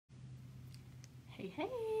Hey,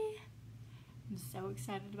 I'm so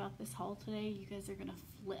excited about this haul today. You guys are gonna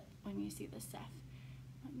flip when you see this stuff.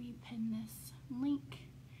 Let me pin this link.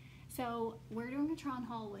 So we're doing a Tron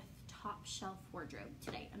haul with Top Shelf Wardrobe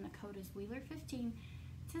today, and the code is Wheeler15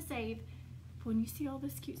 to save. When you see all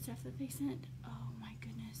this cute stuff that they sent, oh my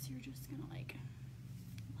goodness, you're just gonna like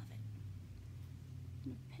love it.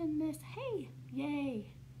 I'm gonna pin this. Hey,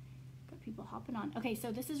 yay! Got people hopping on. Okay,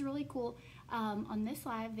 so this is really cool. On this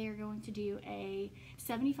live, they're going to do a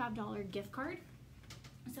 $75 gift card.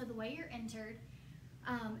 So the way you're entered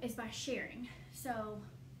is by sharing. So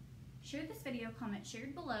share this video, comment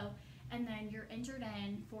shared below, and then you're entered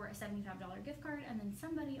in for a $75 gift card, and then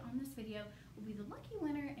somebody on this video will be the lucky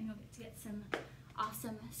winner, and you'll get to get some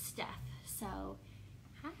awesome stuff. So,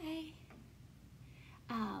 hi.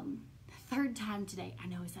 Third time today. I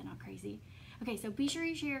know, is that not crazy? Okay, so be sure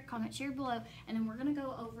you share, comment shared below, and then we're gonna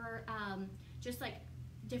go over just like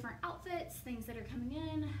different outfits, things that are coming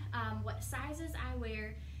in, what sizes I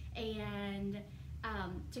wear, and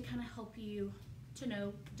to kind of help you to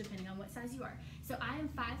know depending on what size you are. So I am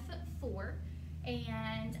 5'4",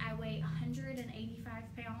 and I weigh 185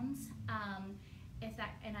 pounds.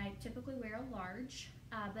 And I typically wear a large,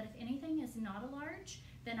 but if anything is not a large,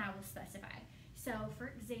 then I will specify. So for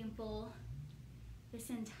example, this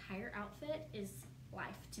entire outfit is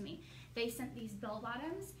life to me. They sent these bell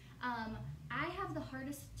bottoms. I have the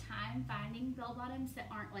hardest time finding bell bottoms that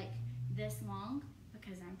aren't like this long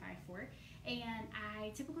because I'm 5'4", and I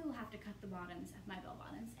typically will have to cut the bottoms of my bell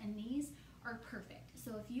bottoms, and these are perfect.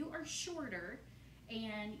 So if you are shorter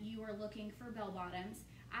and you are looking for bell bottoms,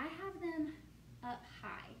 I have them up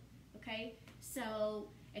high, okay? So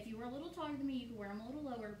if you were a little taller than me, you could wear them a little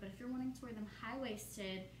lower, but if you're wanting to wear them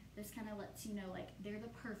high-waisted, this kind of lets you know like they're the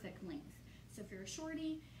perfect length. So if you're a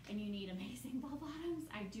shorty and you need amazing bell bottoms,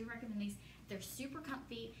 I do recommend these. They're super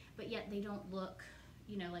comfy, but yet they don't look,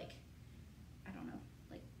 you know, like, I don't know,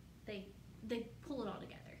 like they pull it all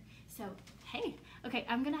together. So, hey, okay,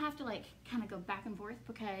 I'm gonna have to like kind of go back and forth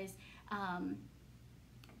because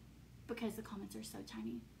the comments are so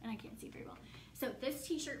tiny and I can't see very well. So this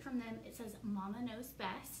t-shirt from them, it says Mama Knows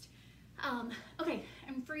Best. Okay,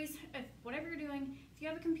 and freeze, if whatever you're doing, if you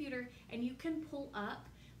have a computer and you can pull up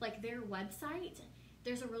like their website,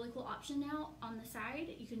 there's a really cool option now on the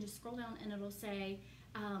side. You can just scroll down and it'll say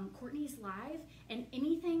Courtney's Live, and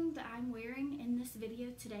anything that I'm wearing in this video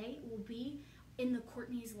today will be in the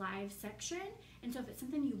Courtney's Live section. And so if it's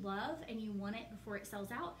something you love and you want it before it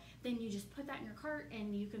sells out, then you just put that in your cart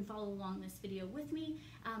and you can follow along this video with me.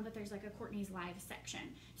 But there's like a Courtney's Live section.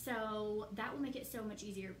 So that will make it so much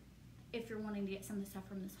easier if you're wanting to get some of the stuff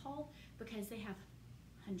from this haul, because they have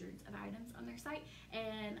hundreds of items on their site.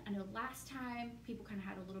 And I know last time people kind of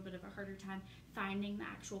had a little bit of a harder time finding the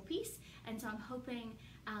actual piece. And so I'm hoping,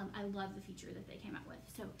 I love the feature that they came out with.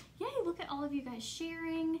 So yay, look at all of you guys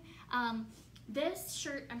sharing. This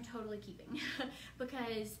shirt I'm totally keeping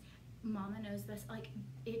because Mama Knows Best, like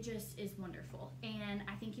it just is wonderful. And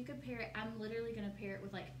I think you could pair it, I'm literally gonna pair it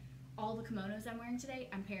with like all the kimonos I'm wearing today,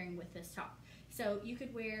 I'm pairing with this top. So you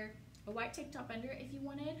could wear a white tank top under it if you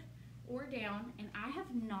wanted, or down, and I have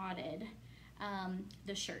knotted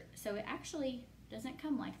the shirt. So it actually doesn't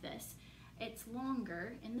come like this. It's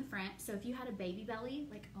longer in the front, so if you had a baby belly,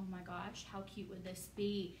 like, oh my gosh, how cute would this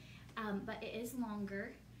be? But it is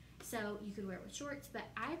longer, so you could wear it with shorts, but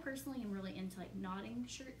I personally am really into like knotting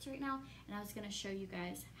shirts right now, and I was gonna show you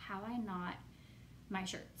guys how I knot my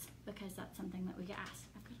shirts, because that's something that we get asked.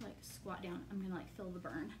 I've got to like squat down. I'm gonna like feel the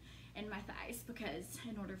burn in my thighs because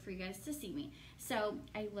in order for you guys to see me. So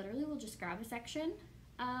I literally will just grab a section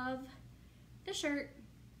of the shirt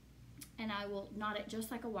and I will knot it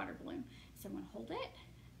just like a water balloon. So I'm gonna hold it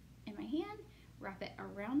in my hand, wrap it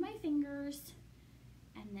around my fingers,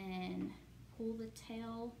 and then pull the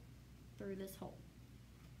tail through this hole,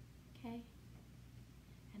 okay?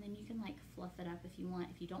 And then you can like fluff it up if you want.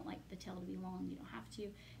 If you don't like the tail to be long, you don't have to.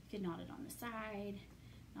 You can knot it on the side,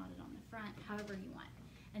 knot it on the front, however you want.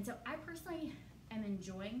 And so I personally am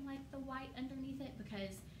enjoying like the white underneath it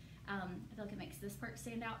because I feel like it makes this part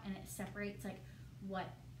stand out, and it separates like what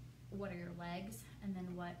are your legs and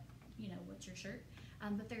then what, you know, what's your shirt.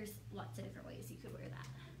 But there's lots of different ways you could wear that.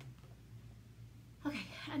 Okay,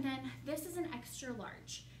 and then this is an extra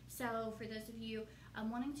large. So for those of you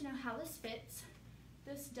wanting to know how this fits,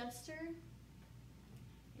 this duster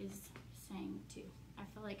is saying too. I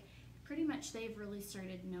feel like pretty much they've really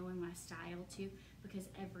started knowing my style too, because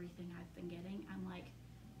everything I've been getting, I'm like,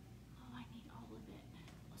 oh, I need all of it.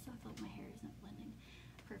 Also, I feel like my hair isn't blending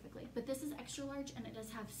perfectly. But this is extra large, and it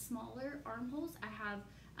does have smaller armholes. I have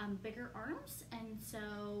bigger arms, and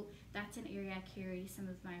so that's an area I carry some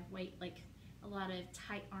of my weight, like a lot of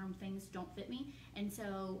tight arm things don't fit me. And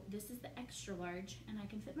so this is the extra large, and I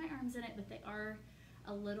can fit my arms in it, but they are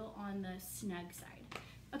a little on the snug side.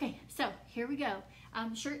 Okay, so here we go.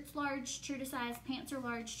 Shirt's large, true to size. Pants are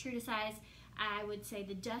large, true to size. I would say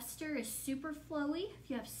the duster is super flowy. If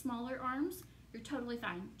you have smaller arms, you're totally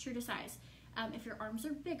fine, true to size. If your arms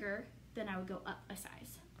are bigger, then I would go up a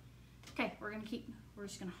size. Okay, we're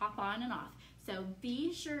just gonna hop on and off. So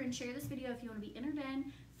be sure and share this video if you want to be entered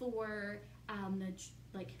in for the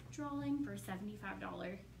drawing for a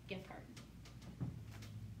 $75 gift card.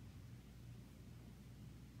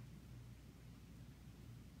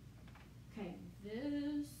 Okay,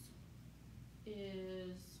 this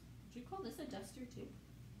is, would you call this a duster too?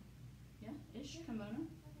 Yeah, ish, kimono,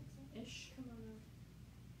 ish. Kimono.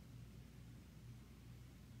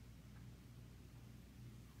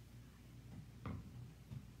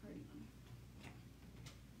 Already on. Okay.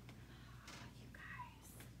 You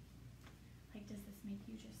guys, like, does this make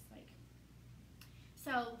you just like?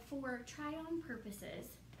 So for try on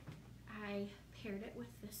purposes, I paired it with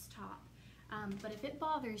this top. But if it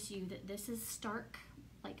bothers you that this is stark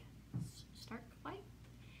white,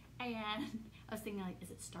 and I was thinking, like,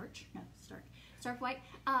 is it starch? No, stark white,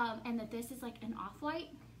 and that this is like an off-white,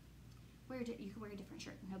 you can wear a different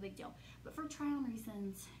shirt, no big deal. But for try-on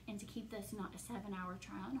reasons, and to keep this not a 7-hour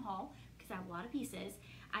try-on haul, because I have a lot of pieces,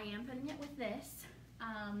 I am putting it with this.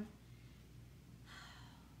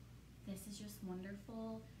 This is just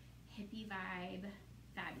wonderful, hippie vibe,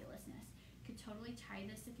 fabulousness. Could totally tie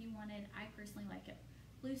this if you wanted. I personally like it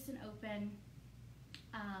loose and open.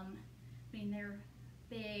 I mean, they're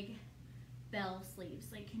big bell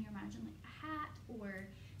sleeves. Like, can you imagine like a hat or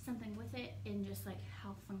something with it, and just like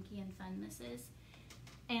how funky and fun this is?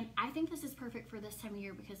 And I think this is perfect for this time of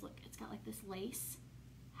year because look, it's got like this lace.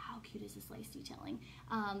 How cute is this lace detailing?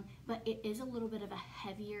 But it is a little bit of a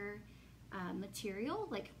heavier material.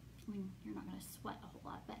 Like, I mean, you're not gonna sweat a whole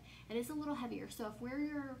lot, but it is a little heavier. So if where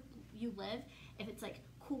you live, if it's like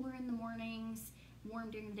cooler in the mornings, warm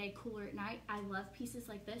during the day, cooler at night, I love pieces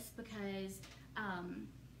like this because,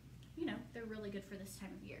 you know, they're really good for this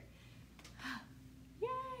time of year.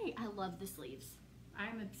 Yay! I love the sleeves.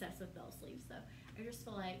 I'm obsessed with bell sleeves, though. I just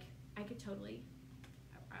feel like I could totally,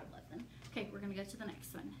 I love them. Okay, we're gonna go to the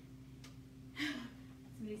next one.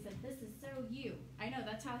 Somebody said, this is so you. I know,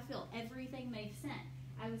 that's how I feel. Everything they've sent,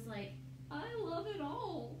 I was like, I love it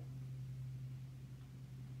all.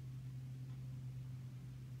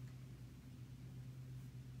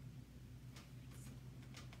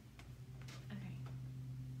 Okay.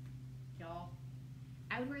 Y'all,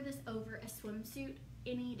 I would wear this over a swimsuit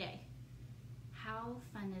any day. How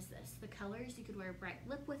fun is this? The colors, you could wear a bright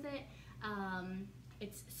lip with it.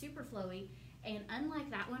 It's super flowy. And unlike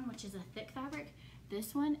that one, which is a thick fabric,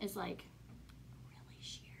 this one is like really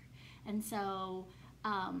sheer. And so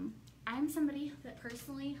I'm somebody that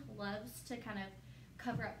personally loves to kind of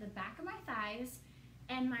cover up the back of my thighs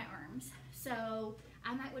and my arms. So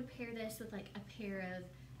I would pair this with like a pair of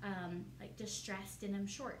like distressed denim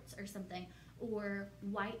shorts or something, or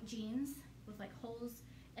white jeans with like holes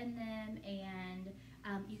in them, and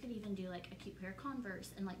you could even do like a cute pair of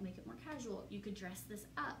Converse and like make it more casual. You could dress this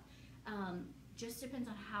up. Just depends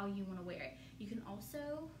on how you want to wear it. You can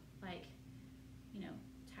also, like, you know,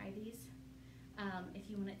 tie these if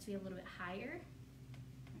you want it to be a little bit higher.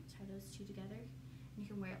 Tie those two together and you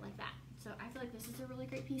can wear it like that. So I feel like this is a really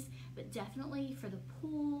great piece, but definitely for the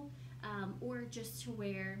pool or just to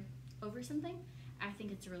wear over something, I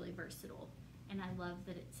think it's really versatile. And I love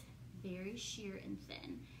that it's very sheer and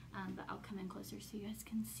thin, but I'll come in closer so you guys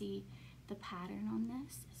can see the pattern on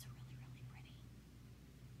this. It's really, really pretty.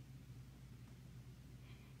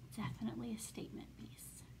 Definitely a statement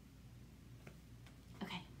piece.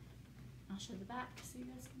 Okay, I'll show the back so you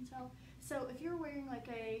guys can tell. So if you're wearing like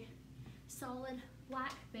a solid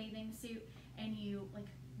black bathing suit and you, like,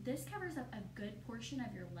 this covers up a good portion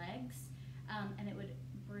of your legs, and it would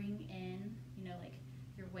bring in, you know, like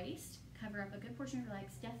your waist, cover up a good portion of your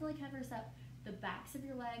legs, definitely covers up the backs of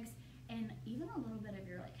your legs and even a little bit of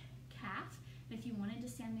your like calf. And if you wanted to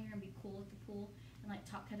stand there and be cool at the pool and like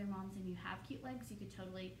top color moms and you have cute legs, you could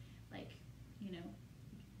totally, like, you know,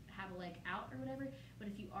 have a leg out or whatever. But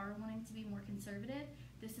if you are wanting to be more conservative,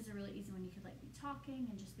 this is a really easy one. You could like be talking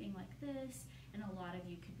and just being like this, and a lot of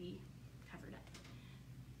you could be covered up.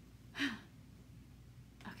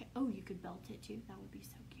 Okay, oh, you could belt it too. That would be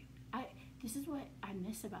so cute. This is what I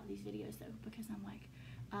miss about these videos though, because I'm like,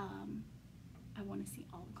 I want to see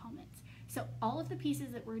all the comments. So all of the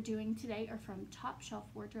pieces that we're doing today are from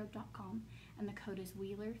topshelfwardrobe.com, and the code is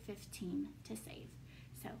Wheeler15 to save.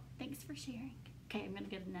 So thanks for sharing. Okay, I'm gonna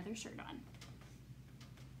get another shirt on.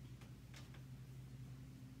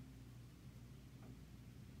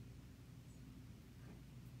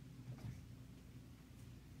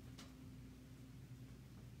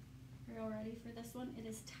 ready for this one? It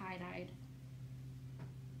is tie-dyed.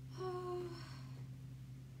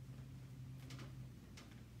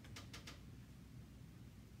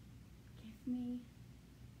 Give me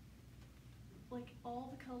like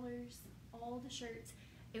all the colors, all the shirts.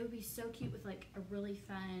 It would be so cute with like a really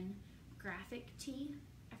fun graphic tee.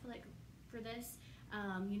 I feel like for this,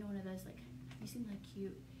 you know, one of those, like, have you seen like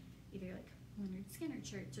cute, either like Leonard Skinner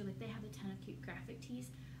shirts, or like they have a ton of cute graphic tees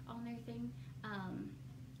on their thing.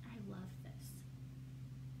 I love this.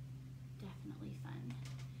 Definitely fun.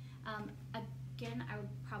 Again, I would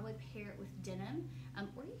probably pair it with denim,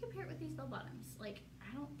 or you could pair it with these bell bottoms. Like,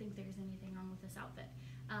 I don't think there's anything wrong with this outfit.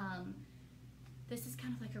 This is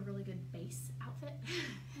kind of like a really good base outfit,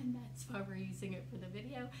 and that's why we're using it for the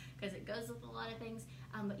video, because it goes with a lot of things,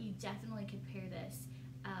 but you definitely could pair this.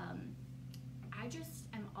 I just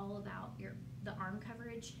am all about the arm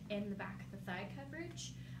coverage and the back of the thigh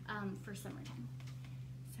coverage for summertime.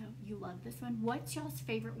 So you love this one. What's y'all's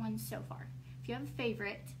favorite one so far? If you have a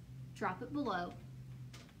favorite, drop it below.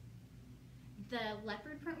 The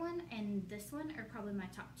leopard print one and this one are probably my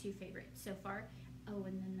top two favorites so far. Oh,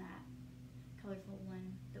 and then that colorful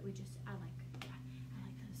one that we just, I like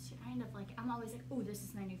those too. I end up like, I'm always like, oh, this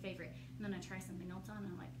is my new favorite. And then I try something else on and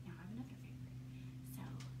I'm like, now I have another favorite. So,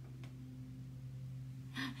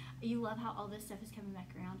 you love how all this stuff is coming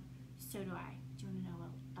back around? So do I. Do you want to know what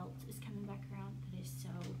else is coming back around that is so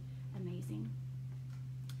amazing?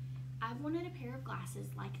 I've wanted a pair of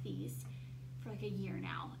glasses like these for like a year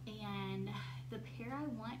now, and the pair I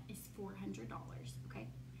want is $400, okay?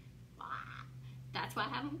 That's why I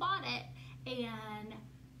haven't bought it. And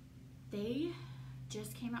they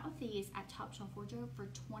just came out with these at Top Shelf Wardrobe for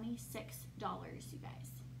 $26, you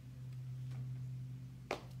guys.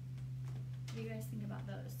 What do you guys think about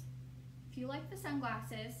those? If you like the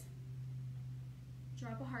sunglasses,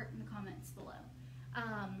 drop a heart in the comments below.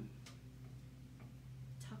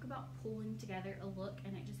 Talk about pulling together a look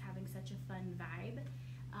and it just having such a fun vibe.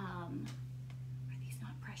 Are these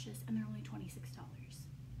not precious? And they're only $26.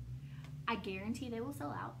 I guarantee they will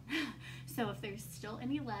sell out. So if there's still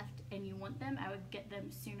any left and you want them, I would get them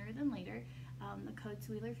sooner than later. The code's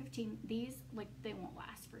Wheeler15. These, like, they won't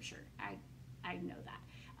last for sure. I know that.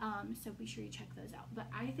 So be sure you check those out. But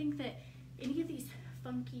I think that any of these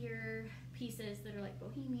funkier pieces that are like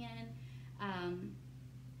bohemian,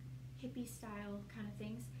 hippie style kind of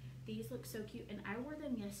things, these look so cute. And I wore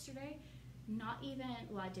them yesterday. Not even,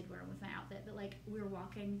 well, I did wear them with my outfit, but like we were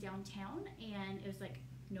walking downtown and it was like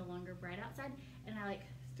no longer bright outside, and I like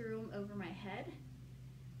threw them over my head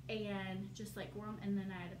and just like wore them, and then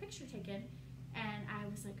I had a picture taken and I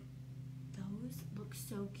was like, those look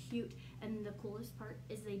so cute. And the coolest part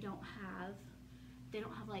is they don't have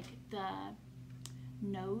like the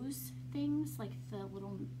nose things, like the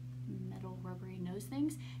little metal rubbery nose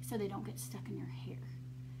things, so they don't get stuck in your hair.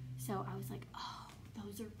 So I was like, oh,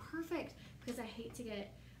 those are perfect, because I hate to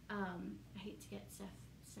get stuff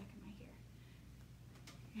stuck in my hair.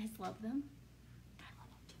 You guys love them? I love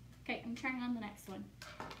them too. Okay, I'm trying on the next one.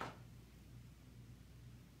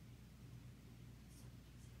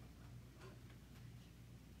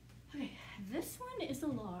 Okay, this one is a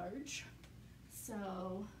large,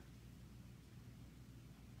 so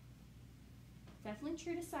definitely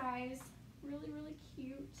true to size. Really, really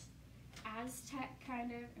cute. Aztec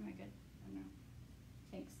kind of. Am I good? I don't know.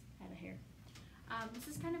 Thanks. I had a hair. This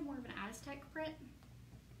is kind of more of an Aztec print.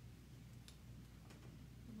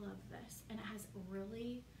 Love this. And it has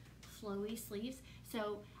really flowy sleeves.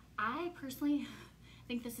 So I personally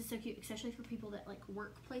think this is so cute, especially for people that like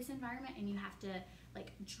workplace environment and you have to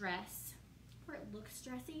like dress where it looks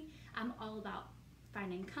dressy. I'm all about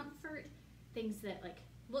finding comfort, things that like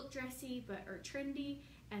look dressy but are trendy,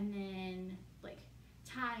 and then like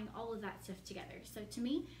tying all of that stuff together. So to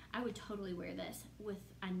me, I would totally wear this with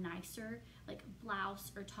a nicer like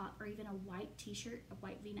blouse or top, or even a white t-shirt, a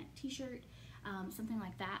white v-neck t-shirt, something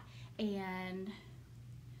like that. And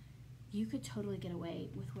you could totally get away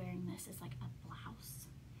with wearing this as like a blouse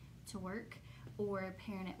to work, or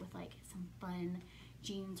pairing it with like some fun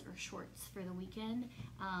jeans or shorts for the weekend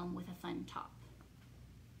with a fun top.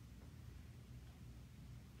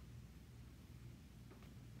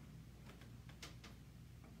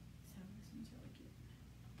 So this one's really cute.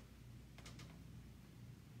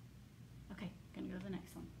 Okay, gonna go to the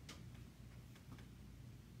next one.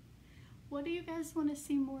 What do you guys want to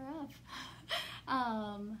see more of?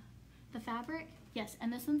 The fabric, yes,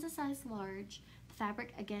 and this one's a size large. The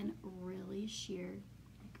fabric, again, really sheer,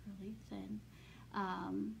 like really thin.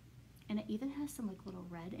 And it even has some like little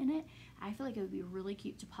red in it. I feel like it would be really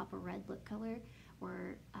cute to pop a red lip color,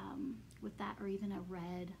 or with that, or even a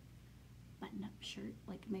red button-up shirt,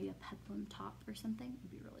 like maybe a peplum top or something.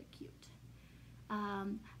 Would be really cute.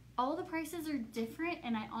 All the prices are different,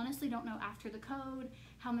 and I honestly don't know after the code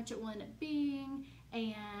how much it will end up being,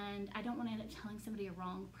 and I don't want to end up telling somebody a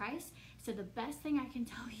wrong price. So the best thing I can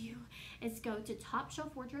tell you is go to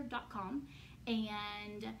topshelfwardrobe.com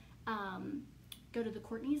and go to the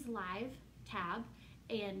Courtney's Live tab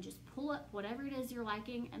and just pull up whatever it is you're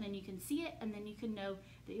liking, and then you can see it, and then you can know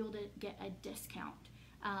that you'll get a discount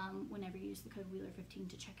whenever you use the code Wheeler15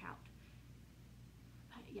 to check out.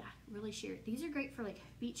 Yeah, really sheer. These are great for like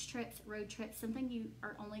beach trips, road trips, something you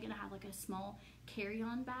are only gonna have like a small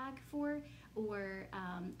carry-on bag for, or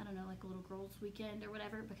I don't know, like a little girls' weekend or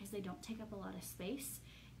whatever, because they don't take up a lot of space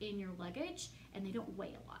in your luggage and they don't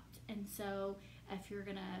weigh a lot. And so if you're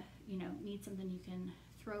gonna, you know, need something you can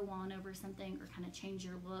throw on over something or kind of change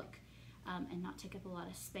your look and not take up a lot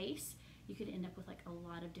of space, you could end up with like a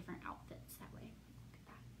lot of different outfits that way. Look at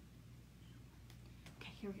that.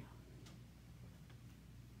 Okay, here we go.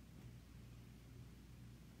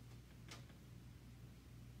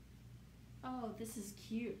 Oh, this is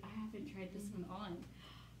cute. I haven't tried this one on. Are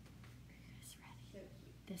you guys ready? So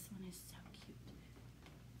cute. This one is so cute.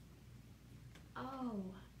 Oh,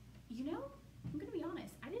 you know, I'm gonna be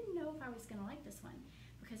honest. I didn't know if I was gonna like this one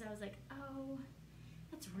because I was like, oh,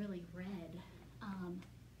 that's really red.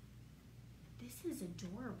 This is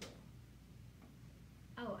adorable.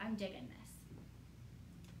 Oh, I'm digging this.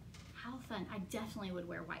 How fun. I definitely would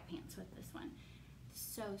wear white pants with this one.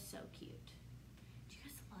 So, so cute. Do you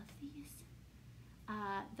guys love these?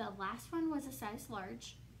 The last one was a size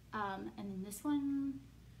large, and then this one,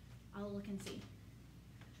 I'll look and see.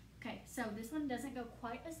 Okay, so this one doesn't go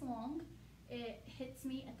quite as long. It hits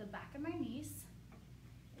me at the back of my knees.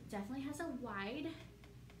 It definitely has a wide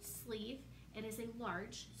sleeve. It is a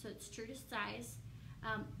large, so it's true to size.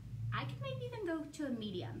 I can maybe even go to a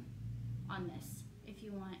medium on this if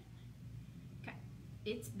you want. Okay,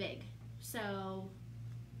 it's big, so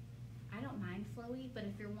I don't mind flowy, but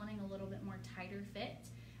if you're wanting a little bit more tighter fit,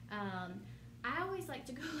 I always like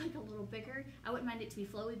to go like a little bigger. I wouldn't mind it to be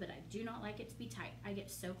flowy, but I do not like it to be tight. I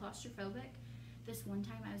get so claustrophobic. This one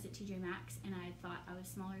time I was at TJ Maxx and I thought I was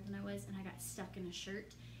smaller than I was, and I got stuck in a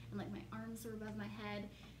shirt and like my arms were above my head,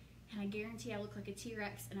 and I guarantee I look like a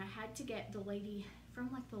T-Rex, and I had to get the lady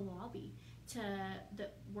from like the lobby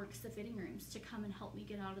that works the fitting rooms to come and help me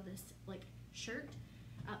get out of this like shirt.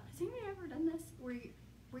 Has anybody ever done this where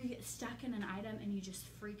you get stuck in an item and you just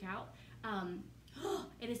freak out?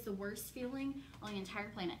 It is the worst feeling on the entire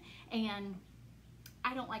planet, and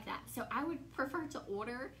I don't like that. So I would prefer to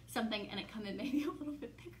order something and it come in maybe a little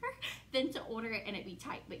bit bigger than to order it and it be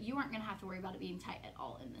tight. But you aren't gonna have to worry about it being tight at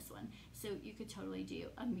all in this one. So you could totally do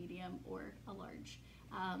a medium or a large.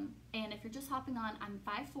 And if you're just hopping on, I'm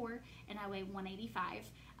 5'4" and I weigh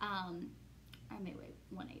 185. I may weigh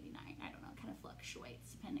 189, I don't know, it kind of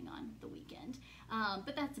fluctuates depending on the weekend.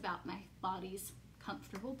 But that's about my body's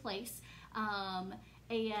comfortable place.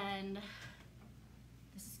 And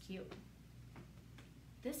this is cute.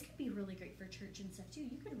 This could be really great for church and stuff too.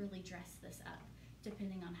 You could really dress this up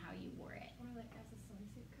depending on how you wore it. Or like as a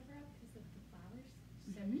swimsuit cover up because of the flowers.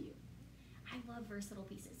 So Mm-hmm. cute. I love versatile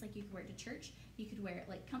pieces. Like you could wear it to church, you could wear it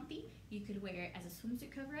like comfy, you could wear it as a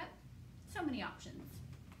swimsuit cover up. So many options.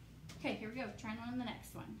 Okay, here we go. Trying on the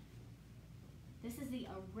next one. This is the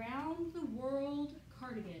Around the World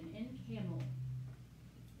cardigan in camel.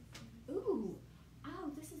 Ooh.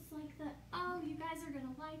 Oh, this is like the, oh, you guys are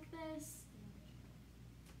gonna like this.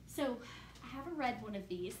 So, I have a red one of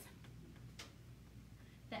these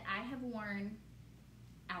that I have worn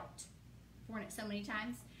out. Worn it so many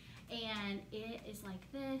times. And it is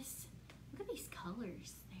like this. Look at these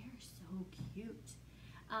colors. They're so cute.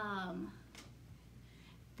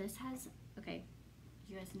 This has, okay,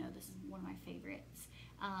 you guys know this is one of my favorites.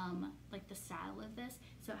 Like the style of this.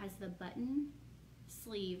 So it has the button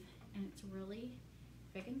sleeve and it's really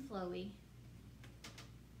big and flowy.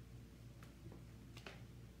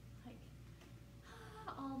 Like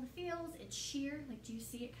all the feels. It's sheer. Like, do you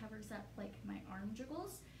see it covers up like my arm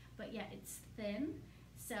jiggles? But yeah, it's thin.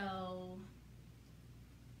 So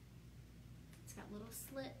it's got little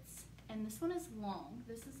slits. And this one is long.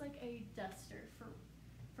 This is like a duster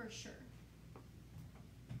for sure.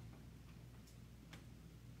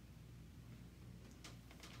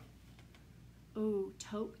 Oh,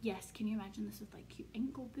 taupe. Yes, can you imagine this with like cute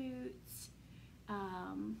ankle boots?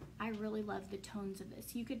 I really love the tones of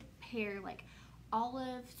this. You could pair like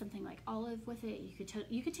olive, something like olive with it.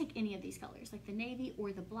 You could take any of these colors, like the navy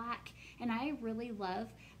or the black. And I really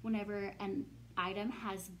love whenever an item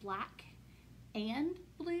has black and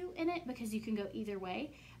blue in it because you can go either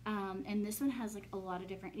way. And this one has like a lot of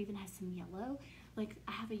different, even has some yellow. Like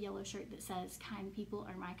I have a yellow shirt that says kind people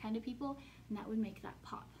are my kind of people, and that would make that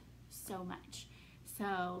pop so much.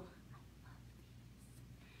 So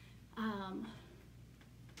I love these.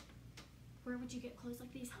 Where would you get clothes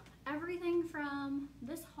like these? Everything from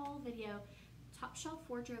this haul video,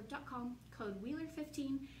 topshelfwardrobe.com, code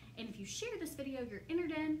Wheeler15, and if you share this video, you're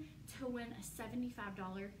entered in to win a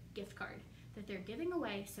 $75 gift card that they're giving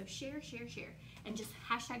away. So share, share, share, and just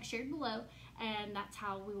hashtag shared below, and that's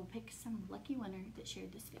how we will pick some lucky winner that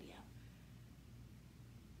shared this video.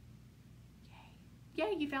 Yay.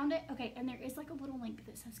 Yay, you found it? Okay, and there is like a little link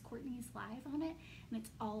that says Courtney's Live on it, and it's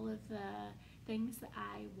all of the things that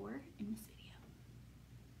I wore in this video.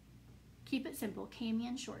 Keep it simple, cami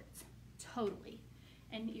and shorts, totally.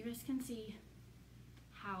 And you guys can see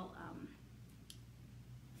how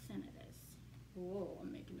thin it is. Whoa,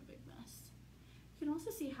 I'm making a big mess. You can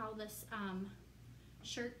also see how this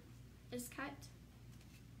shirt is cut.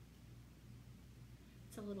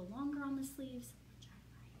 It's a little longer on the sleeves, which I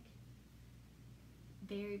like.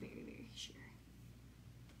 Very, very, very sheer.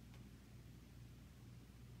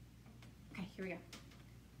 Okay, here we go.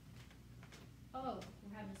 Oh,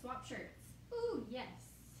 we're having swap shirts. Ooh,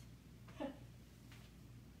 yes. They're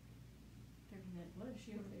gonna, what is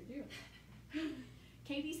she over there doing?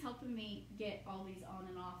 Katie's helping me get all these on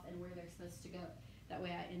and off and where they're supposed to go. That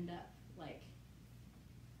way I end up like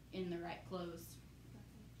in the right clothes.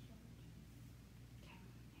 Okay,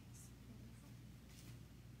 thanks.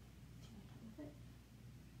 Do you want to with it?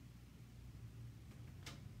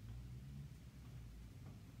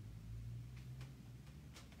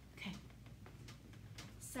 Okay.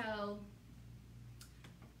 So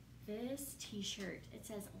this t-shirt, it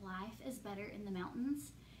says life is better in the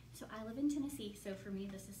mountains. So I live in Tennessee, so for me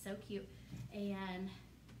this is so cute. And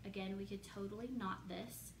again, we could totally knot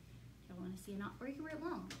this. If y'all want to see a knot, or you can wear it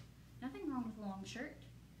long. Nothing wrong with a long shirt.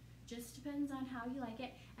 Just depends on how you like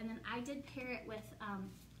it. And then I did pair it with a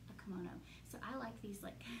kimono. So I like these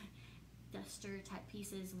like duster type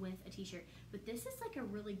pieces with a t-shirt. But this is like a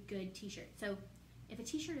really good t-shirt. So if a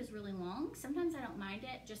t-shirt is really long, sometimes I don't mind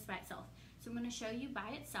it just by itself. So I'm going to show you by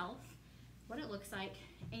itself what it looks like.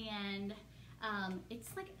 And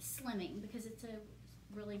it's like slimming because it's a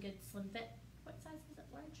really good slim fit. What size is it?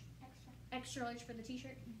 Large? Extra. Extra large for the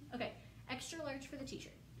t-shirt? Mm-hmm. Okay, extra large for the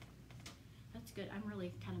t-shirt. That's good. I'm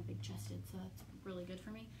really kind of big chested, so that's really good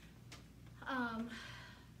for me.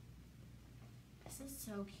 This is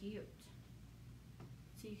so cute.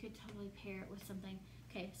 So you could totally pair it with something.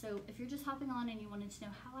 Okay, so if you're just hopping on and you wanted to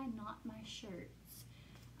know how I knot my shirts,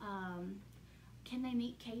 can they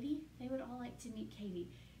meet Katie? They would all like to meet Katie.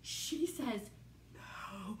 She says,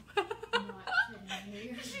 no. Not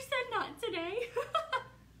today. She said not today.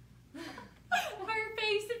 Her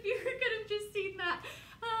face, if you could have just seen that.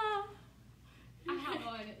 I have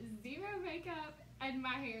on zero makeup and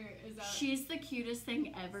my hair is up. She's the cutest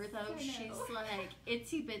thing ever though. I know. She's like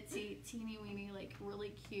itsy bitsy, teeny weeny, like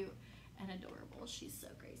really cute and adorable. She's so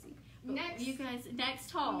crazy. But Next. you guys,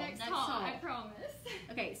 next haul. Next haul, I promise.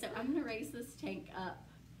 Okay, so I'm gonna raise this tank up.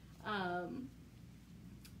 And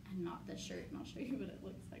knot this shirt, and I'll show you what it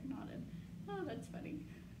looks like knotted. Oh, that's funny.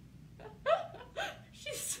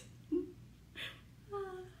 She's.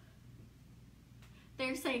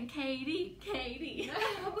 They're saying Katie, Katie.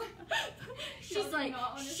 No. She's Does like,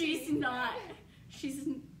 not wanna she's see. not. She's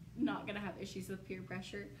not gonna have issues with peer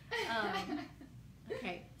pressure.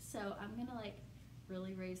 Okay, so I'm gonna like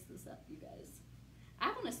really raise this up, you guys.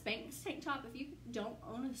 I own a Spanx tank top. If you don't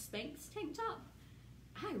own a Spanx tank top,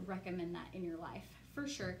 I recommend that in your life for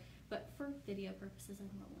sure. But for video purposes, I'm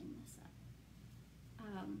rolling this up.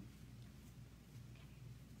 Okay.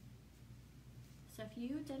 So if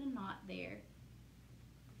you did a knot there,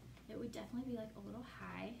 it would definitely be like a little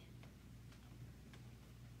high.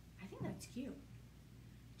 I think that's cute.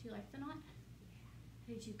 Do you like the knot?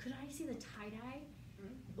 Yeah. Hey, could I see the tie-dye?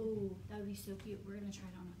 Mm-hmm. Oh, that would be so cute. We're gonna try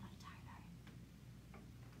it on without a tie-dye.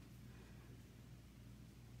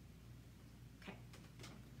 Okay.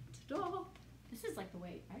 Ta-da! This is like the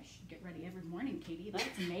way I should get ready every morning, Katie.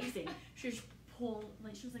 That's amazing. She just pulled,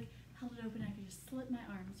 like she was like held it open. I could just slip my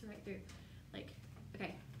arms right through. Like,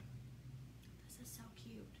 okay. This is so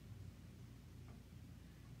cute.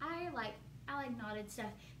 I like knotted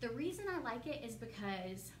stuff. The reason I like it is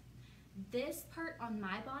because this part on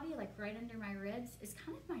my body, like right under my ribs, is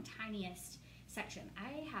kind of my tiniest section.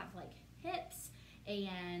 I have like hips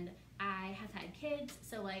and I have had kids,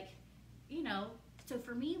 so like, you know, so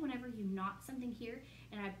for me, whenever you knot something here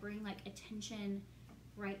and I bring like attention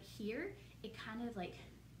right here, it kind of like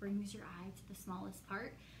brings your eye to the smallest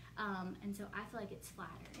part. And so I feel like it's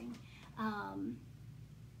flattering.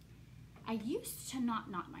 I used to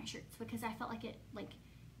not knot my shirts because I felt like it like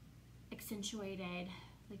accentuated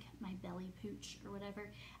like my belly pooch or whatever,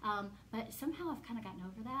 but somehow I've kind of gotten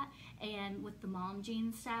over that, and with the mom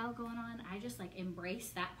jean style going on, I just like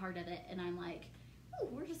embrace that part of it, and I'm like, oh,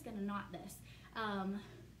 we're just gonna knot this, and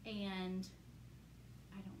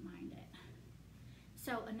I don't mind it.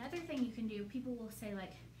 So another thing you can do, people will say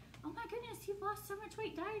like, oh my goodness, you've lost so much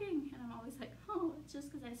weight dieting, and I'm always like, oh, it's just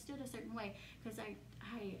because I stood a certain way, because I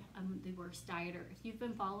am the worst dieter. If you've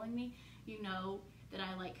been following me, you know that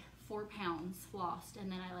I like 4 pounds lost, and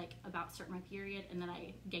then I like about start my period, and then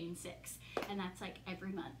I gain 6, and that's like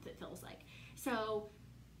every month it feels like. So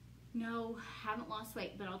no, haven't lost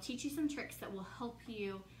weight, but I'll teach you some tricks that will help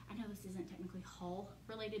you. I know this isn't technically haul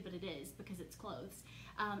related, but it is because it's clothes,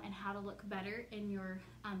 and how to look better in your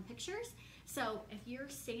pictures. So if you're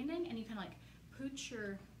standing and you kind of like pooch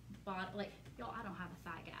your body, like y'all, I don't have a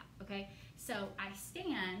thigh gap, okay? So I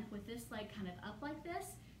stand with this leg kind of up like this,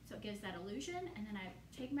 so it gives that illusion, and then I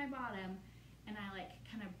take my bottom and I like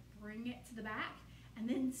kind of bring it to the back, and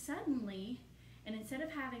then suddenly, and instead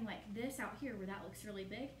of having like this out here where that looks really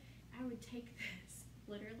big, I would take this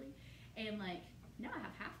literally and like now I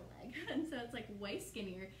have half a leg, and so it's like way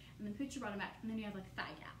skinnier, and then put your bottom back, and then you have like a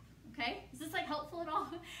thigh gap. Okay, is this like helpful at all?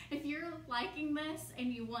 If you're liking this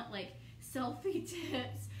and you want like selfie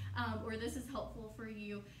tips, or this is helpful for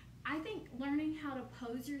you, I think learning how to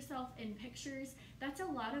pose yourself in pictures, that's a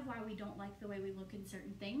lot of why we don't like the way we look in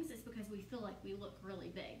certain things, is because we feel like we look really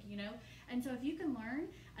big, you know? And so if you can learn,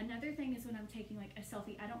 another thing is when I'm taking like a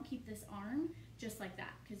selfie, I don't keep this arm just like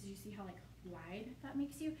that, because you see how like wide that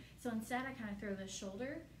makes you. So instead I kind of throw the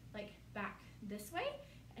shoulder like back this way,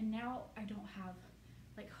 and now I don't have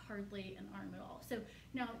like hardly an arm at all. So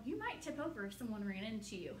now you might tip over if someone ran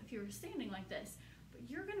into you if you were standing like this, but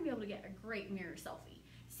you're gonna be able to get a great mirror selfie.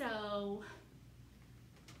 So,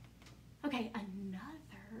 okay,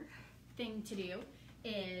 another thing to do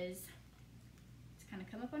is to kind of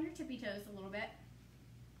come up on your tippy toes a little bit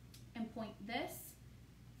and point this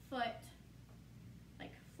foot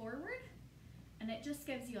like forward, and it just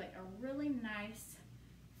gives you like a really nice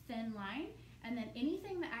thin line. And then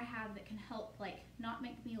anything that I have that can help like not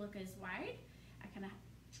make me look as wide, I kind of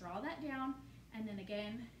draw that down, and then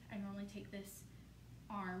again I normally take this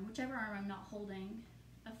arm, whichever arm I'm not holding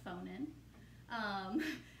a phone in,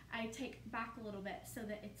 I take back a little bit so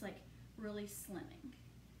that it's like really slimming.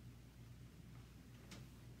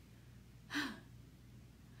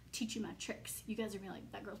 Teach you my tricks. You guys are gonna be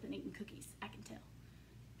like, that girl's been eating cookies. I can tell.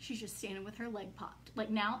 She's just standing with her leg popped.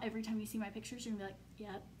 Like now, every time you see my pictures, you're gonna be like,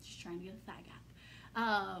 yep, she's trying to get a thigh gap.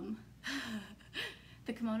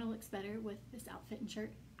 The kimono looks better with this outfit and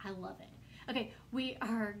shirt. I love it. Okay, we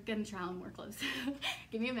are gonna try on more clothes.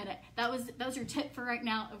 Give me a minute. That was your tip for right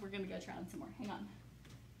now, and we're gonna go try on some more. Hang on.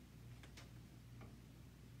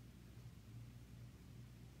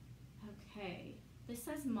 Okay, this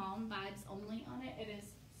says mom vibes only on it. It is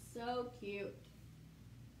so cute.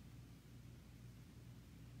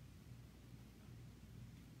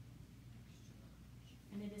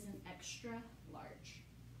 And it is an extra large.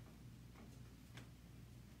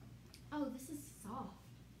 Oh, this is soft.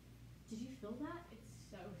 Did you feel that?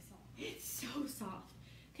 It's so soft. It's so soft.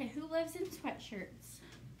 Okay, who lives in sweatshirts?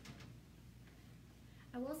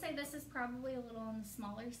 I will say this is probably a little on the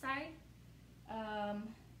smaller side,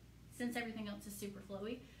 since everything else is super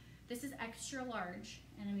flowy. This is extra large,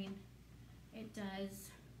 and I mean, it does,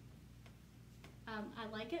 I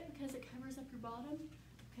like it because it covers up your bottom,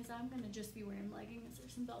 because I'm gonna just be wearing leggings or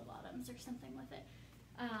some bell bottoms or something with it.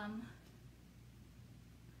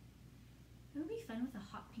 It would be fun with a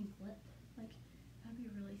hot pink lip. Like, that'd be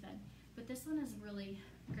really fun. But this one is really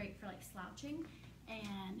great for like slouching,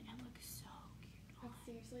 and it looks so cute. It's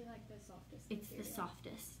seriously like the softest It's material. the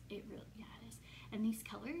softest. It really, yeah, it is. And these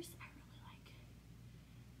colors, I really like.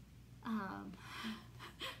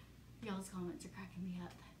 Y'all's comments are cracking me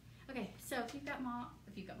up. Okay, so if you've got moms,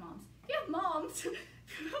 if you have moms, if you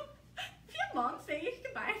have moms, say you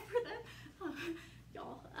can buy it for them.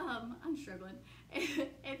 Y'all, I'm struggling.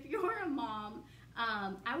 If you're a mom,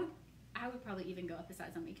 I would probably even go up a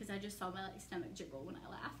size on me, because I just saw my like stomach jiggle when I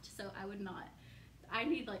laughed. So I would not. I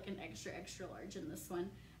need like an extra large in this one.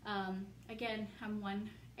 Again, I'm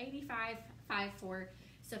 185, 5'4",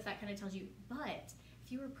 so if that kind of tells you. But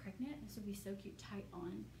if you were pregnant, this would be so cute, tight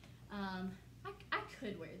on. I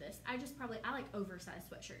could wear this. I like oversized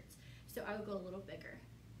sweatshirts, so I would go a little bigger,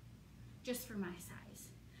 just for my size.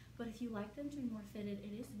 But if you like them to be more fitted,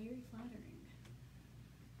 it is very flattering.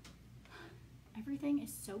 I everything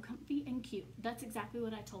is so comfy and cute. That's exactly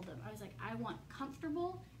what I told them. I was like, I want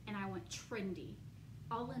comfortable and I want trendy,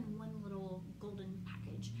 all in one little golden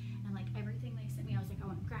package. And like everything they sent me, I was like, I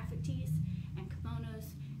want graphic tees and kimonos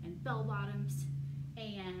and bell bottoms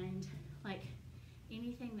and like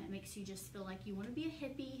anything that makes you just feel like you want to be a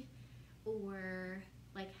hippie, or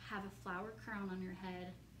like have a flower crown on your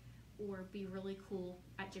head, or be really cool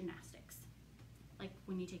at gymnastics, like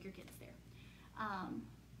when you take your kids there.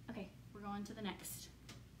 Okay, we're going to the next.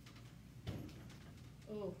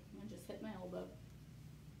 Oh, I just hit my elbow.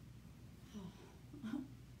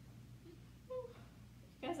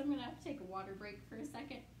 Guys, I'm gonna have to take a water break for a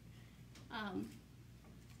second.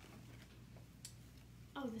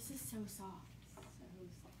 Oh, this is so soft. So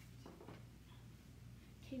soft.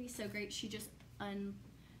 Katie's so great. She just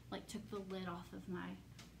took the lid off of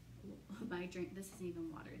my drink. This isn't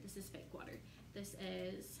even water. This is fake water. This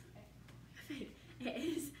is fake. It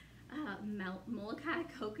is Molokai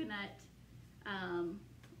coconut.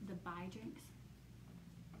 The Bai drinks.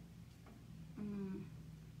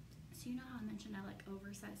 So you know how I mentioned I like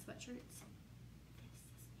oversized sweatshirts?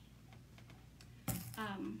 This is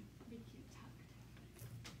me. Be cute tucked.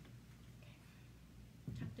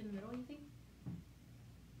 Okay. Tucked in the middle, you think?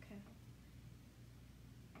 Okay.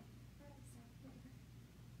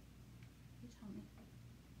 You tell me.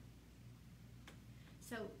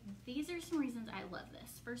 So these are some reasons I love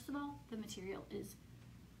this. First of all, the material is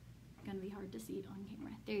gonna be hard to see it on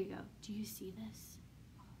camera. There you go. Do you see this?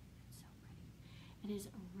 Oh, it's so pretty. It is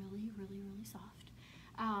really, really, really soft.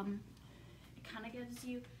 It kind of gives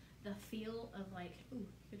you the feel of like, ooh, you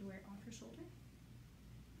could wear it off your shoulder.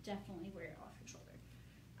 Definitely wear it off your shoulder.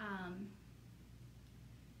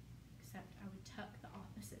 Except I would tuck the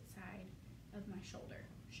opposite side of my shoulder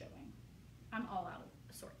showing. I'm all out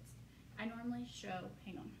of sorts. I normally show,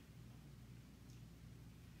 hang on.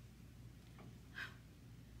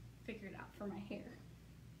 Figure it out for my hair.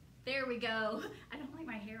 There we go. I don't like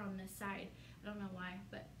my hair on this side. I don't know why,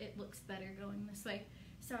 but it looks better going this way.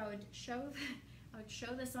 So I would show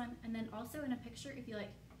this one, and then also in a picture, if you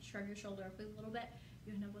like shrug your shoulder up a little bit,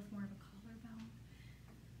 you end up with more of a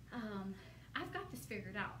collarbone. I've got this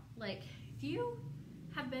figured out. Like, if you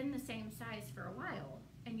have been the same size for a while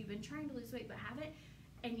and you've been trying to lose weight but haven't,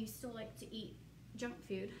 and you still like to eat junk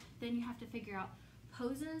food, then you have to figure out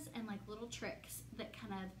poses and like little tricks that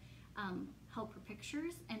kind of help your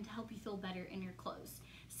pictures and to help you feel better in your clothes.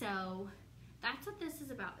 So that's what this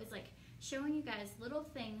is about, is like showing you guys little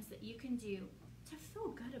things that you can do to feel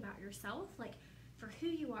good about yourself, like for who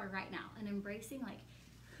you are right now, and embracing like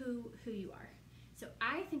who you are. So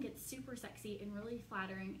I think it's super sexy and really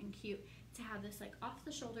flattering and cute to have this like off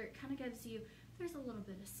the shoulder. It kind of gives you, there's a little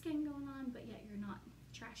bit of skin going on, but yet you're not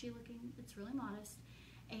trashy looking. It's really modest,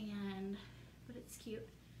 but it's cute.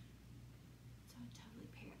 So I would totally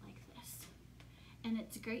pair it like this. And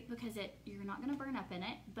it's great because you're not gonna burn up in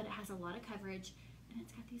it, but it has a lot of coverage, and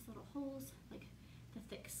it's got these little holes, like the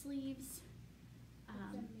thick sleeves.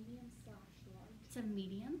 It's a medium slash large. It's a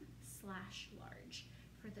medium slash large,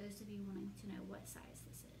 for those of you wanting to know what size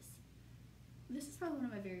this is. This is probably one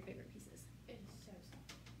of my very favorite pieces. It is so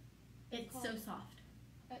soft. It's so soft.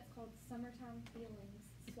 It's called Summertime Feelings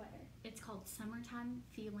Sweater. It's called Summertime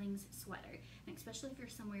Feelings Sweater. And especially if you're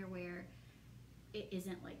somewhere where it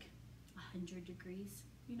isn't like 100 degrees,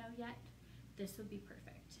 yet, this would be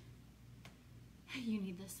perfect. You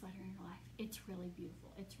need this sweater in your life. It's really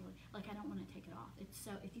beautiful. It's really, like, I don't want to take it off. It's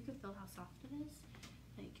so, if you could feel how soft it is,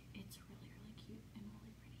 like, it's really, really cute and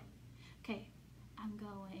really pretty. Okay, I'm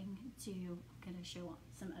gonna show on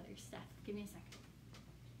some other stuff. Give me a second.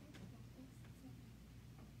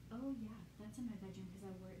 Oh yeah, that's in my bedroom because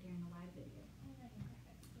I wore it during the live video.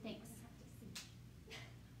 Thanks.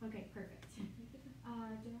 Okay, perfect.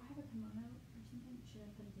 Do I have a kimono or something? Should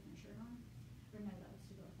I put a different shirt on? Or no, that was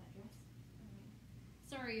to go with that dress.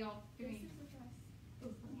 Sorry, y'all. This is the dress.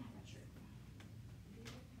 Oh, let me have that shirt.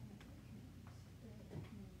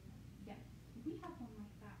 Yeah, we have one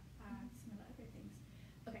like that. Some of the other things.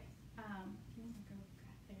 Okay. You want to go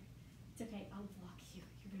grab there? It's okay. I'll block you.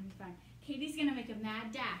 You're gonna be fine. Katie's gonna make a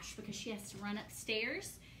mad dash because she has to run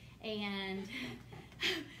upstairs, and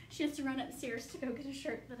she has to run upstairs to go get a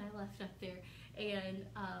shirt that I left up there. And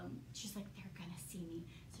she's like, they're gonna see me,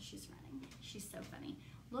 so she's running. She's so funny.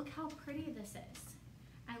 Look how pretty this is.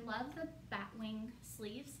 I love the batwing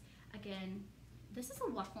sleeves. Again, this is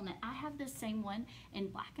a waffle knit. I have this same one in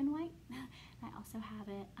black and white. I also have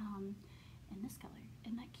it in this color.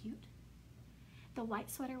 Isn't that cute? The white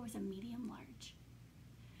sweater was a medium large.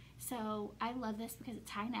 So I love this because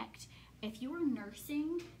it's high necked. If you were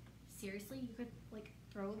nursing, seriously, you could like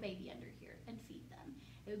throw a baby under here and feed them.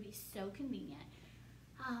 It would be so convenient.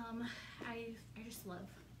 I just love,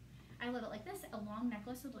 I love it like this. A long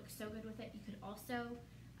necklace would look so good with it. You could also,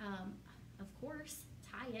 of course,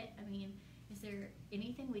 tie it. I mean, is there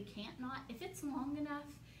anything we can't knot? If it's long enough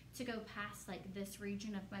to go past like this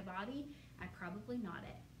region of my body, I probably knot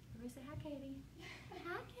it. Everybody say hi, Katie.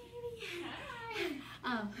 Hi, Katie.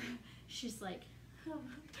 Hi. She's like, oh.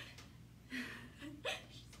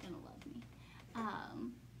 She's gonna love me.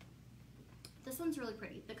 This one's really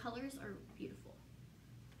pretty. The colors are beautiful.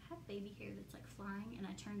 I have baby hair that's like flying, and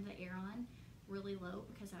I turned the air on really low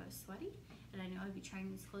because I was sweaty, and I know I'd be trying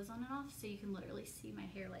these clothes on and off, so you can literally see my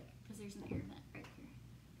hair, like, because there's an air vent right here.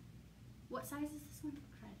 What size is this one?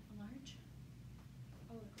 Fred, a large?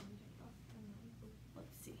 Oh, look, let me take it off.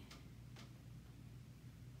 Let's see.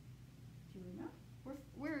 Do we know?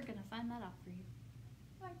 We're gonna find that out for you.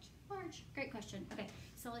 Large. Great question. Okay,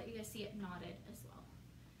 so I'll let you guys see it knotted as well.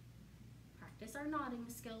 Practice our knotting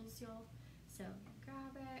skills, y'all. So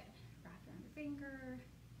grab it, wrap it around your finger.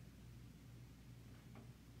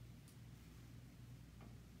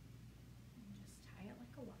 And just tie it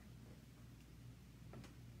like a wire.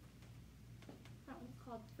 That one's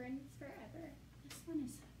called Friends Forever. This one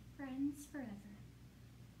is Friends Forever.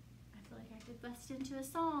 I feel like I could bust into a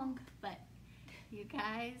song, but you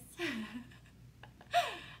guys,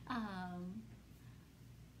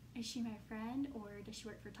 is she my friend, or does she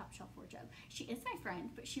work for Top Shelf Wardrobe? She is my friend,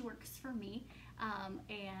 but she works for me,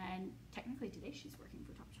 and technically today she's working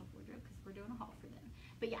for Top Shelf Wardrobe because we're doing a haul for them.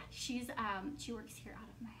 But yeah, she works here out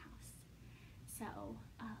of my house, so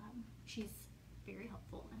she's very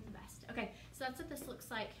helpful and the best. Okay, so that's what this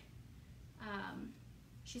looks like.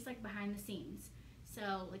 She's like behind the scenes.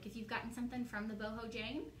 So like if you've gotten something from the Boho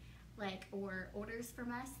Jane, like, or orders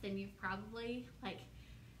from us, then you've probably like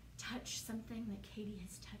touched something that Katie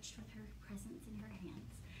has touched with her presence in her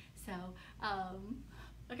hands. So,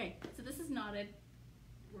 okay, so this is knotted.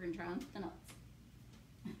 We're gonna try on the knots.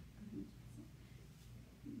 You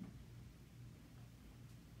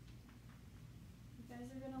guys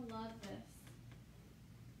are gonna love this.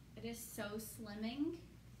 It is so slimming.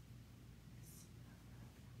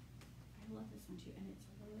 I love this one too, and it's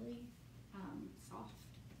really soft.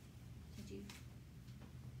 Is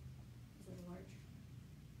it a large?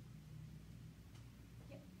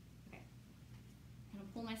 Yep. Okay. I'm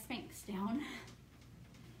gonna pull my Spanx down.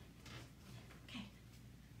 Okay.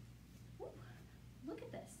 Ooh, look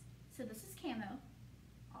at this. So this is camo,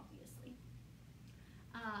 obviously.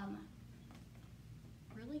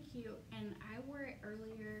 Really cute, and I wore it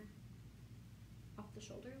earlier off the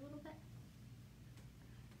shoulder a little bit.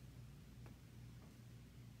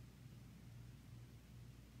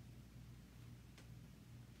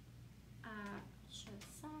 Show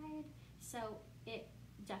the side. So it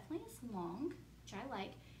definitely is long, which I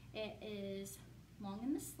like. It is long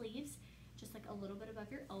in the sleeves, just like a little bit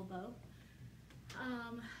above your elbow,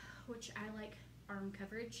 which I like arm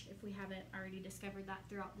coverage. If we haven't already discovered that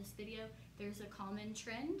throughout this video, there's a common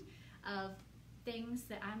trend of things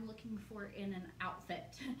that I'm looking for in an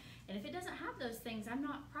outfit. And if it doesn't have those things, I'm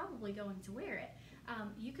not probably going to wear it.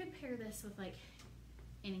 You could pair this with like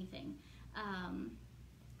anything.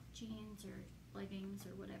 Jeans or leggings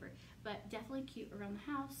or whatever, but definitely cute around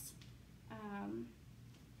the house.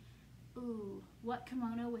 Ooh, what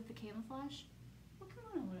kimono with the camouflage? What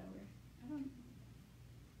kimono would I wear?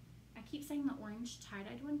 I keep saying the orange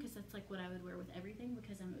tie-dyed one because that's like what I would wear with everything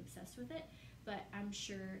because I'm obsessed with it, but I'm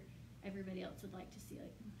sure everybody else would like to see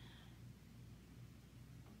like,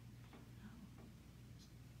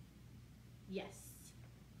 yes,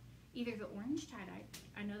 either the orange tie-dye,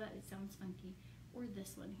 I know that it sounds funky, or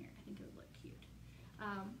this one here. I think it would look cute.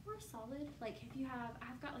 Or a solid, like if you have,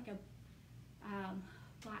 I've got like a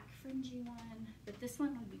black fringy one, but this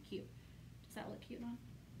one would be cute. Does that look cute on?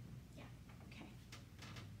 Yeah, okay.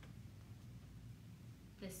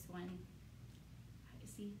 This one,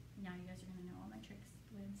 see, now you guys are gonna know all my tricks,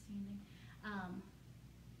 the way I'm standing.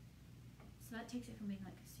 So that takes it from being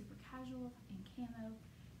like super casual and camo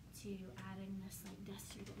to adding this like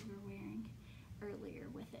duster that we were wearing earlier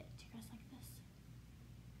with it. Do you guys like this?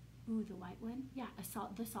 Ooh, the white one? Yeah, the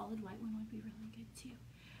solid white one would be really good too.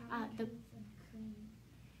 Cream.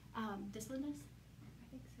 This one does? I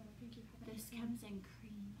think so. I think you have it. This comes in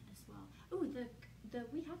cream as well. Ooh,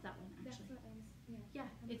 we have that one actually. That's what I was, yeah.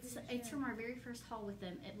 It's from our very first haul with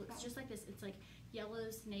them. It looks just like this. It's like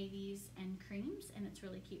yellows, navies, and creams, and it's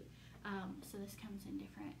really cute. So this comes in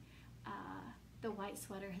different. The white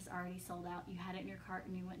sweater has already sold out. You had it in your cart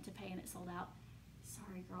and you went to pay and it sold out.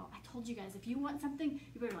 Sorry, girl. I told you guys, if you want something,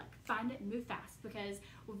 you better like find it and move fast, because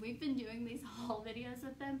when we've been doing these haul videos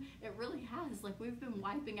with them, it really has. Like, we've been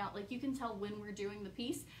wiping out. Like, you can tell when we're doing the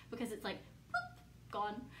piece because it's like, boop,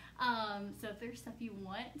 gone. So if there's stuff you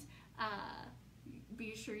want,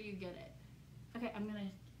 be sure you get it. Okay, I'm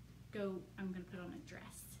gonna put on a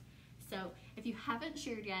dress. So if you haven't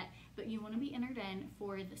shared yet, but you want to be entered in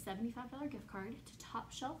for the $75 gift card to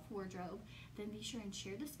Top Shelf Wardrobe, then be sure and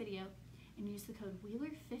share this video and use the code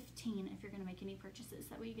Wheeler15 if you're going to make any purchases.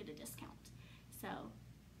 That way you get a discount. So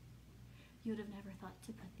you would have never thought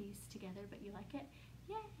to put these together, but you like it?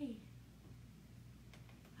 Yay!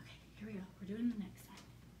 Okay, here we go. We're doing the next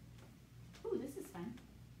one. Ooh, this is fun.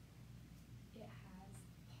 It has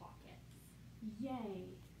pockets.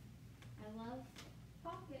 Yay! I love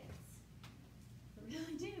pockets. I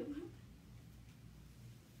really do.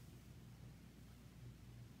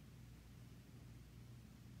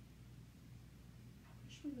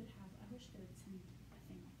 I wish they would send a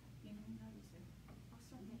thing like that. You know, that was there. I'll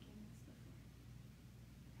start making this before.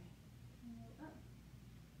 Okay. Oh.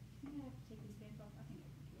 I think I have to take these pants off. I think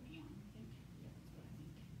I can put them on. I think. Yeah, that's what I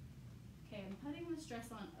think. Okay, I'm putting this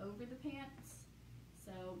dress on over the pants.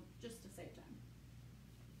 So, just to save time.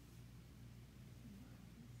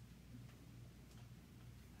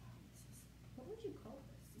 What would you call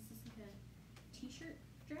this? This is like a t-shirt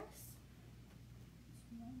dress.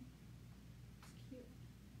 It's long. It's cute.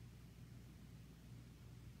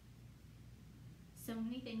 So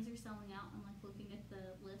many things are selling out. I'm like looking at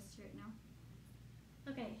the list right now.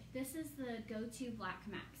 Okay, this is the go-to black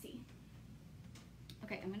maxi.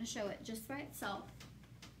 Okay, I'm gonna show it just by itself.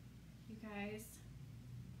 You guys,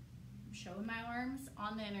 I'm showing my arms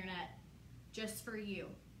on the internet just for you,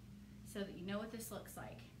 so that you know what this looks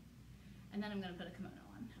like. And then I'm gonna put a kimono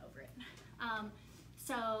on over it.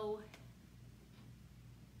 So,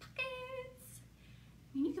 pockets.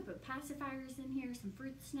 I mean, you could put pacifiers in here, some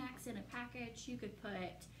fruit snacks in a package. You could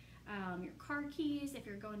put your car keys if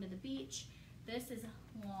you're going to the beach. This is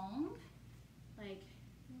long, like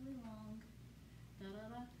really long,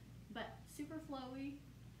 but super flowy.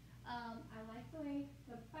 I like the way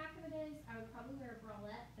the back of it is. I would probably wear a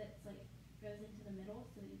bralette that's like goes into the middle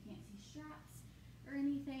so that you can't see straps or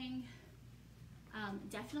anything.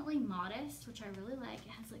 Definitely modest, which I really like.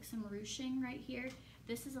 It has like some ruching right here.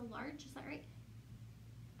 This is a large, is that right?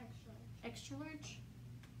 Extra large. Extra large?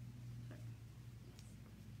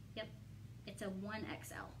 Yep, it's a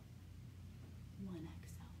 1XL.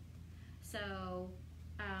 1XL. So,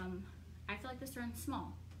 I feel like this runs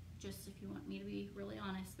small, just if you want me to be really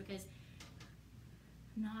honest, because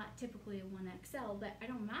I'm not typically a 1XL, but I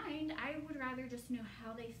don't mind. I would rather just know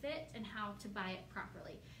how they fit and how to buy it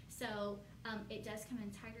properly. So it does come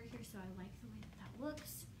in tighter here, so I like the way that that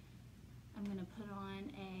looks. I'm gonna put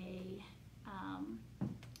on a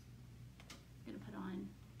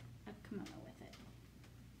kimono with it.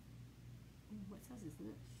 Ooh, what size is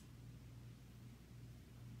this?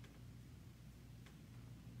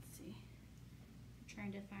 Let's see. I'm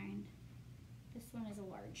trying to find. This one is a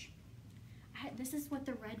large. This is what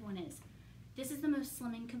the red one is. This is the most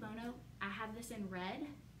slimming kimono. I have this in red,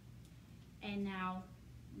 and now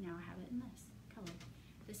I have it in this color.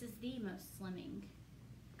 This is the most slimming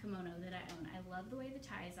kimono that I own. I love the way the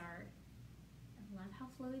ties are. I love how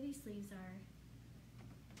flowy these sleeves are.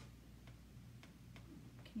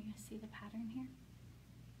 Can you guys see the pattern here?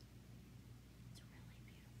 It's really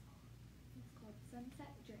beautiful. It's called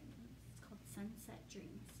Sunset Dreams. It's called Sunset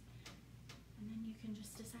Dreams. And then you can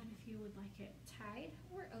just decide if you would like it tied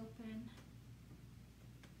or open.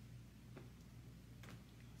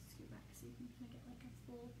 Scoot back so you can kind of get like a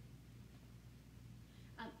full.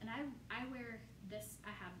 And I wear this.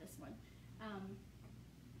 I have this one,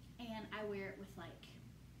 and I wear it with like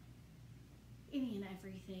any and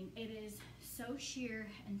everything. It is so sheer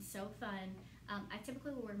and so fun. I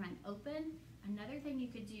typically will wear mine open. Another thing you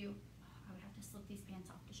could do. I would have to slip these pants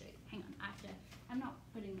off to show you. Hang on, I'm not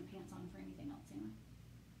putting the pants on for anything else anyway.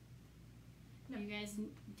 No. You guys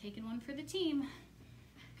taking one for the team.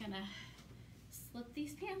 Gonna slip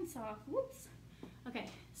these pants off. Whoops. Okay,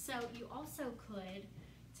 so you also could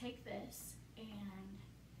take this, and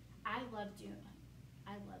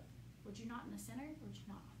would you knot in the center, or would you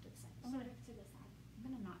knot off to the side? Sort of to the side.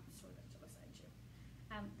 I'm gonna knot sort of to the side too.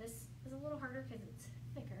 This is a little harder because it's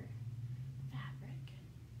thicker fabric.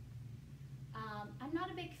 I'm not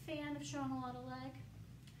a big fan of showing a lot of leg.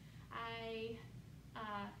 I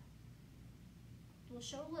will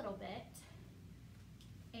show a little bit,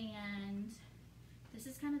 and this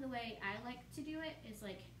is kind of the way I like to do it, is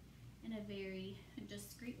like in a very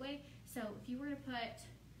discreet way. So if you were to put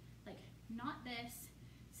like not this,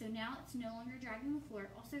 so now it's no longer dragging the floor.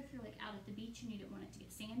 Also, if you're like out at the beach and you don't want it to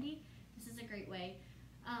get sandy, this is a great way.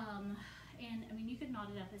 And I mean, you could knot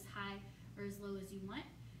it up as high or as low as you want,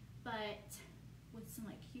 but with some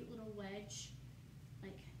like cute little wedge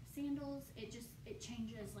like sandals. It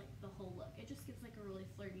changes like the whole look. It just gives like a really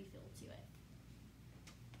flirty feel to it.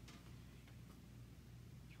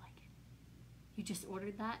 You like it? You just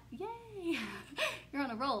ordered that? Yay! You're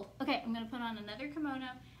on a roll. Okay, I'm gonna put on another kimono,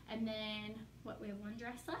 and then we have one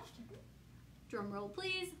dress left. Drum roll,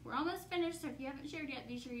 please. We're almost finished, so if you haven't shared yet,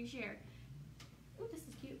 be sure you share. Ooh, this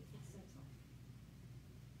is cute. Yes, so soft.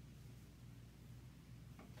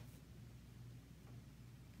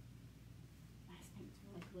 Nice pants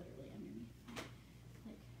are like literally underneath.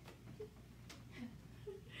 Like,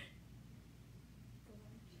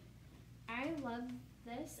 I love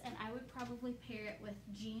this, and I would probably pair it with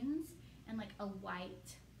jeans and like a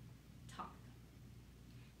white top.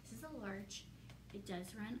 This is a large. It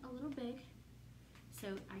does run a little big,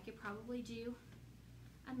 so I could probably do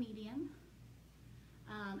a medium.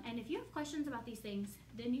 And if you have questions about these things,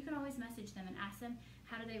 then you can always message them and ask them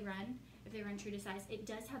how do they run, if they run true to size. It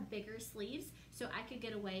does have bigger sleeves, so I could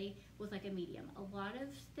get away with like a medium. A lot of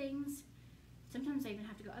things, sometimes I even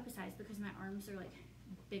have to go up a size because my arms are like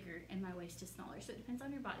bigger and my waist is smaller, so it depends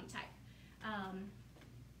on your body type.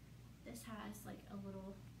 This has like a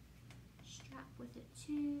little strap with it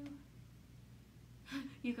too.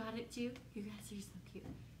 You got it too? You guys are so cute.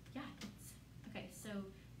 Yeah, it's okay. So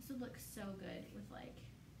this would look so good with like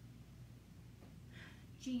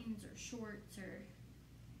jeans or shorts or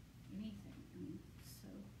anything. I mean, so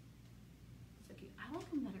cute. I like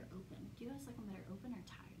them better open. Do you guys like them better open or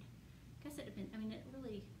tied? I guess it depends. I mean, it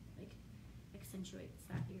really like accentuates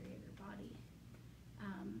that area of your body.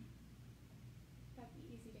 That'd be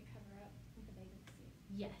easy to cover up with a bathing suit.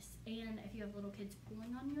 Yes, and if you have little kids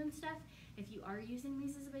pulling on you and stuff, if you are using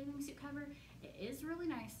these as a bathing suit cover, it is really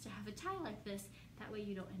nice to have a tie like this. That way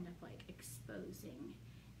you don't end up like exposing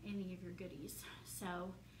any of your goodies.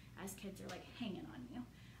 So as kids are like hanging on you,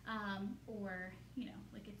 or you know,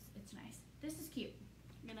 like it's nice. This is cute.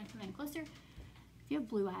 I'm gonna come in closer. If you have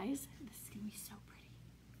blue eyes, this is gonna be so pretty.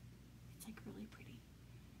 It's like really pretty.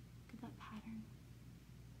 Look at that pattern.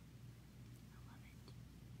 I love it.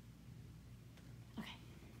 Okay,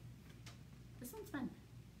 this one's fun.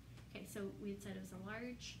 Okay, so we had said it was a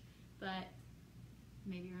large, but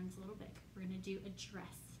maybe runs a little big. We're gonna do a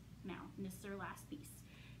dress now, and this is our last piece.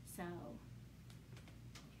 So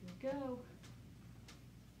here we go.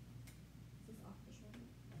 This is off the shoulder.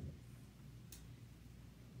 Like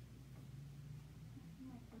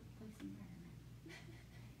workplace environment.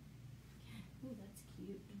 Ooh, that's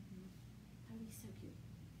cute. That would be so cute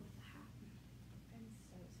with the hat. And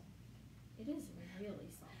so soft. It is really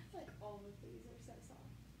soft. Like all of these are so soft.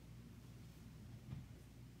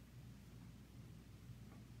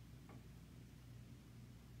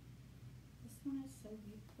 This one is so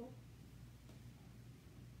beautiful.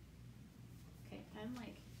 Okay, I'm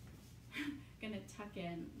like gonna tuck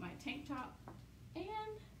in my tank top and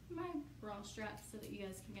my bra straps so that you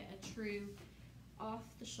guys can get a true off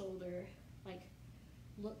the shoulder like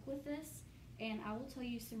look with this, and I will tell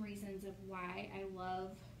you some reasons of why I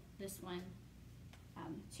love this one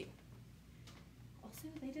too. Also,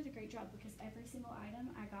 they did a great job because every single item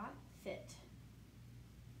I got fit.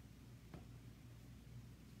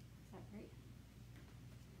 Is that right?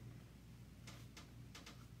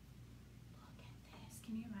 Look at this.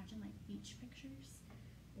 Can you imagine like beach pictures?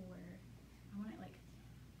 Or I want it like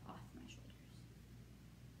off my shoulders.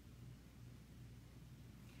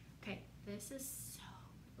 Okay, this is so,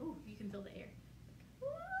 oh, you can feel the air.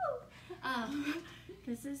 Woo!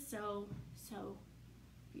 This is so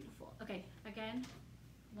beautiful. Okay, again,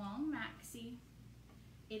 long maxi.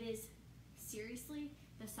 It is seriously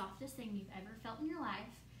the softest thing you've ever felt in your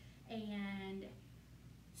life, and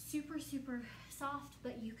super soft,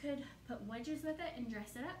 but you could put wedges with it and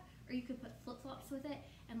dress it up, or you could put flip-flops with it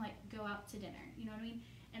and like go out to dinner, you know what I mean?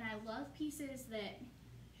 And I love pieces that,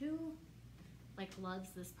 who like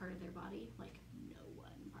loves this part of their body? Like no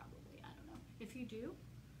one probably, I don't know. If you do,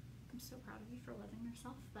 I'm so proud of you for loving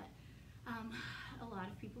yourself, but a lot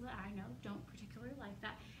of people that I know don't particularly like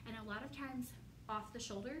that. And a lot of times off the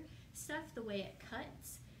shoulder stuff, the way it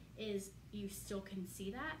cuts is you still can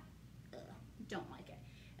see that. Ugh, don't like it.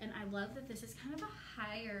 And I love that this is kind of a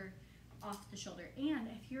higher off the shoulder. And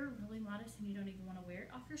if you're really modest and you don't even want to wear it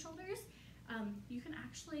off your shoulders, you can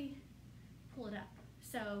actually pull it up.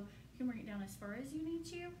 So you can bring it down as far as you need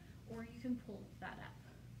to, or you can pull that up.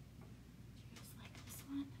 Do you guys like this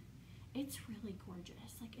one? It's really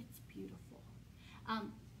gorgeous. Like, it's beautiful.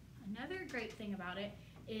 Another great thing about it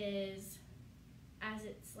is as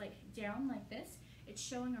it's like down like this, it's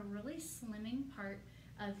showing a really slimming part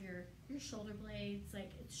of your shoulder blades.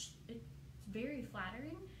 Like it's very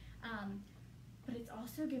flattering, but it's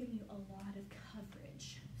also giving you a lot of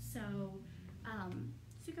coverage. So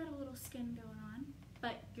So you got a little skin going on,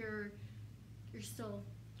 but you're still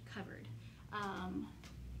covered.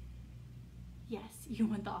 Yes, you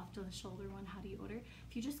want the off-the-shoulder one. How do you order?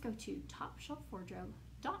 If you just go to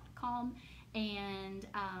topshelfwardrobe.com and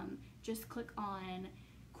just click on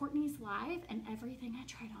Courtney's Live, and everything I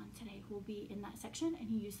tried on today will be in that section, and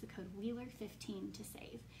you use the code Wheeler15 to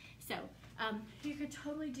save. So you could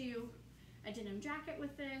totally do a denim jacket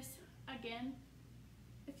with this. Again,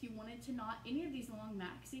 if you wanted to knot any of these long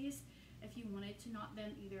maxis, if you wanted to knot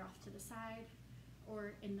them either off to the side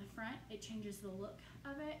or in the front, it changes the look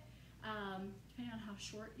of it, depending on how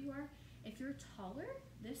short you are. If you're taller,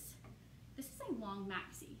 this is a long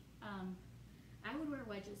maxi. I would wear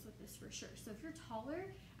wedges with this for sure. So if you're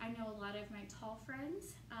taller, I know a lot of my tall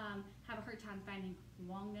friends have a hard time finding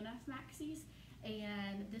long enough maxis,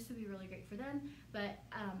 and this would be really great for them. But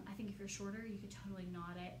I think if you're shorter, you could totally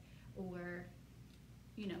knot it, or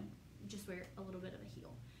you know, just wear a little bit of a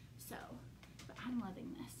heel. So, but I'm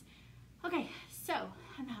loving this. Okay, so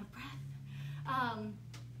I'm out of breath.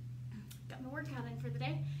 Got my workout in for the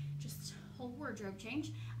day. Just whole wardrobe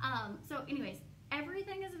change. So anyways,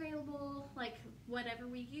 everything is available. Like whatever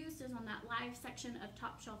we used is on that live section of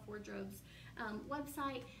Top Shelf Wardrobe's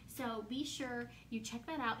website. So be sure you check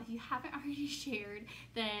that out. If you haven't already shared,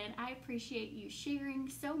 then I appreciate you sharing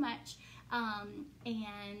so much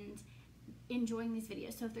and enjoying these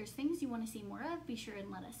videos. So if there's things you want to see more of, be sure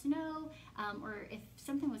and let us know. Or if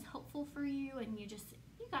something was helpful for you and you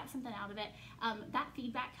got something out of it, that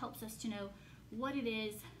feedback helps us to know what it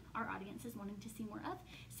is our audience is wanting to see more of.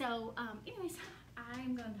 So anyways,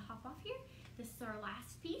 I'm going to hop off here. This is our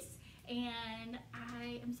last piece, and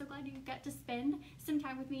I am so glad you got to spend some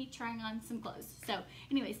time with me trying on some clothes. So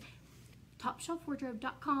anyways,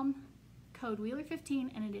 topshelfwardrobe.com, code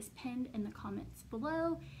Wheeler15, and it is pinned in the comments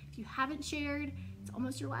below. If you haven't shared, it's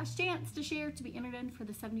almost your last chance to share to be entered in for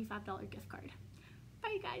the $75 gift card.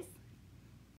 Bye, you guys.